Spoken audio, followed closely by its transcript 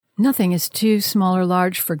Nothing is too small or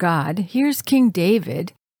large for God. Here's King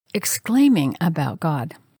David exclaiming about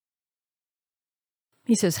God.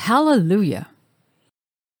 He says, "Hallelujah.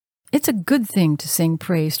 It's a good thing to sing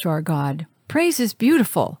praise to our God. Praise is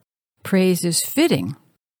beautiful. Praise is fitting.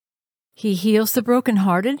 He heals the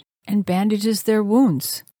brokenhearted and bandages their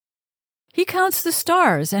wounds. He counts the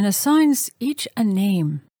stars and assigns each a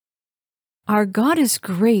name. Our God is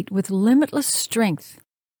great with limitless strength.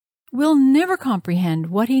 We'll never comprehend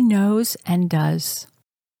what He knows and does.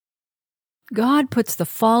 God puts the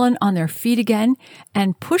fallen on their feet again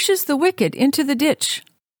and pushes the wicked into the ditch."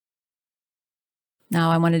 Now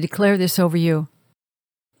I want to declare this over you.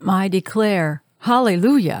 I declare,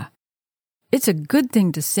 hallelujah. It's a good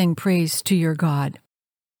thing to sing praise to your God.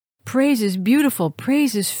 Praise is beautiful.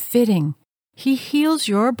 Praise is fitting. He heals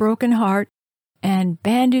your broken heart and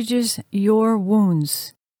bandages your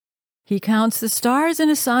wounds. He counts the stars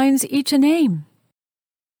and assigns each a name.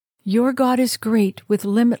 Your God is great with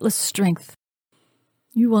limitless strength.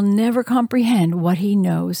 You will never comprehend what He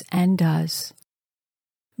knows and does.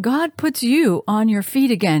 God puts you on your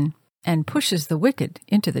feet again and pushes the wicked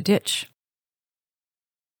into the ditch.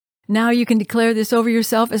 Now you can declare this over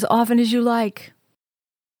yourself as often as you like.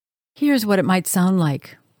 Here's what it might sound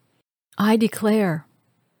like. I declare,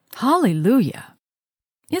 hallelujah.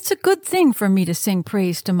 It's a good thing for me to sing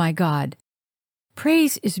praise to my God.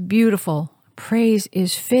 Praise is beautiful. Praise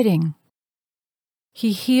is fitting.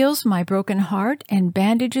 He heals my broken heart and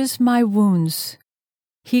bandages my wounds.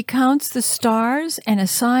 He counts the stars and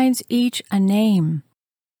assigns each a name.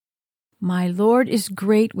 My Lord is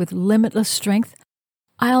great with limitless strength.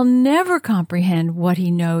 I'll never comprehend what He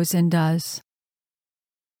knows and does.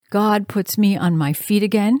 God puts me on my feet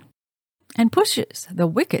again and pushes the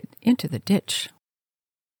wicked into the ditch.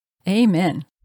 Amen.